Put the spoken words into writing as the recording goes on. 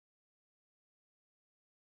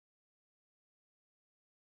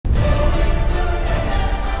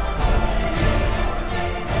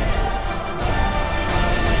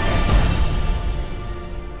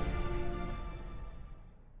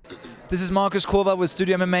This is Marcus Corval with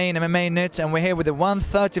Studio MMA and MMA Net, and we're here with the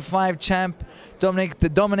 135 champ, Dominick the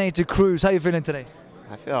Dominator Cruz. How are you feeling today?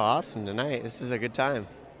 I feel awesome tonight. This is a good time.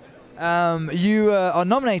 You are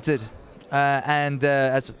nominated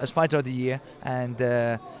as Fighter of the Year, and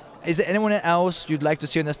is there anyone else you'd like to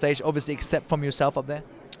see on the stage, obviously except from yourself up there?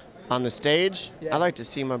 On the stage, yeah. I'd like to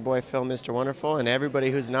see my boy Phil, Mr. Wonderful, and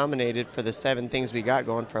everybody who's nominated for the 7 things we got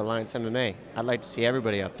going for Alliance MMA. I'd like to see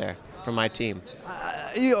everybody up there from my team.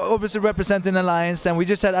 You obviously representing Alliance, and we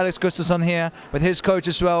just had Alex Gustafsson here with his coach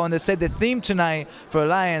as well, and they said the theme tonight for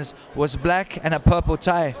Alliance was black and a purple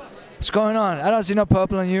tie. What's going on? I don't see no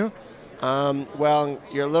purple on you. Well,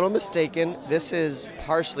 you're a little mistaken. This is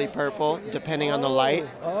partially purple, depending on the light,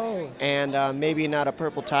 and maybe not a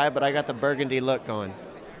purple tie, but I got the burgundy look going.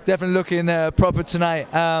 Definitely looking proper tonight.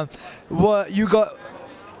 What you got?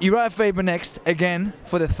 Uriah Faber next again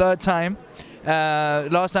for the 3rd time.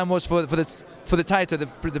 Last time was for the title.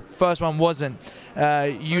 The first one wasn't.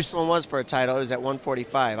 First one was for a title. It was at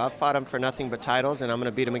 145. I've fought him for nothing but titles, and I'm going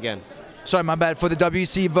to beat him again. Sorry, my bad. For the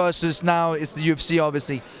WC versus now it's the UFC,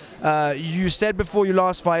 obviously. You said before your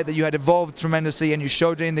last fight that you had evolved tremendously, and you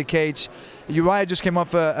showed it in the cage. Uriah just came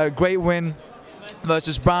off a great win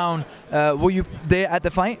versus Brown. Were you there at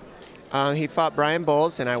the fight? He fought Brian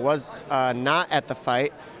Bowles, and I was not at the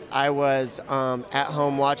fight. I was at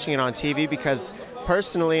home watching it on TV because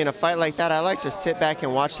personally in a fight like that I like to sit back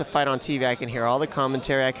and watch the fight on TV. I can hear all the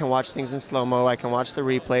commentary, I can watch things in slow-mo, I can watch the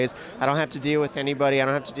replays. I don't have to deal with anybody, I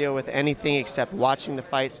don't have to deal with anything except watching the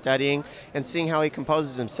fight, studying, and seeing how he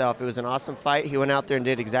composes himself. It was an awesome fight. He went out there and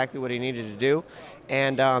did exactly what he needed to do.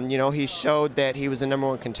 And you know, he showed that he was the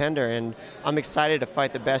 #1 contender, and I'm excited to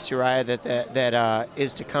fight the best Uriah that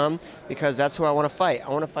is to come, because that's who I want to fight. I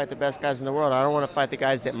want to fight the best guys in the world. I don't want to fight the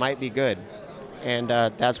guys that might be good, and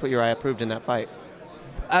that's what Uriah proved in that fight.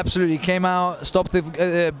 Absolutely, came out, stopped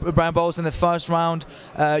the Brian Bowles in the 1st round.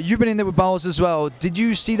 You've been in there with Bowles as well. Did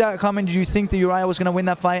you see that coming? Did you think that Uriah was going to win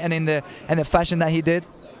that fight, and in the fashion that he did?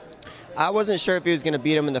 I wasn't sure if he was going to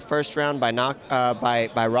beat him in the 1st round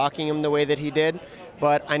by rocking him the way that he did,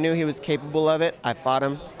 but I knew he was capable of it. I fought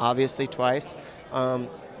him, obviously, twice.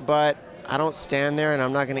 But I don't stand there, and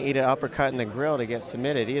I'm not going to eat an uppercut in the grill to get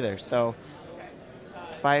submitted either. So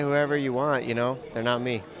fight whoever you want, you know. They're not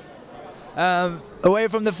me. Away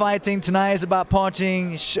from the fighting, tonight is about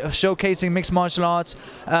partying, showcasing mixed martial arts.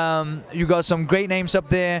 You got some great names up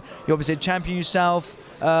there. You obviously a champion yourself.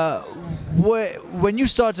 When you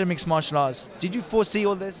started mixed martial arts, did you foresee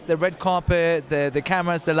all this? The red carpet, the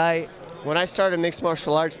cameras, the light? When I started mixed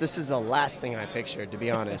martial arts, this is the last thing I pictured, to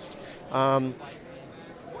be honest. All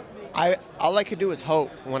I could do was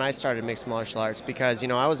hope when I started mixed martial arts, because, you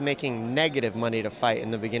know, I was making negative money to fight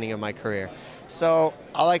in the beginning of my career. So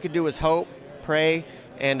all I could do was hope, pray,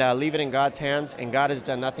 and leave it in God's hands, and God has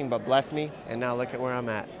done nothing but bless me, and now look at where I'm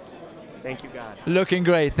at. Thank you, God. Looking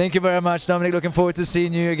great. Thank you very much, Dominick. Looking forward to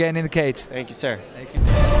seeing you again in the cage. Thank you, sir. Thank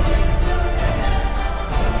you.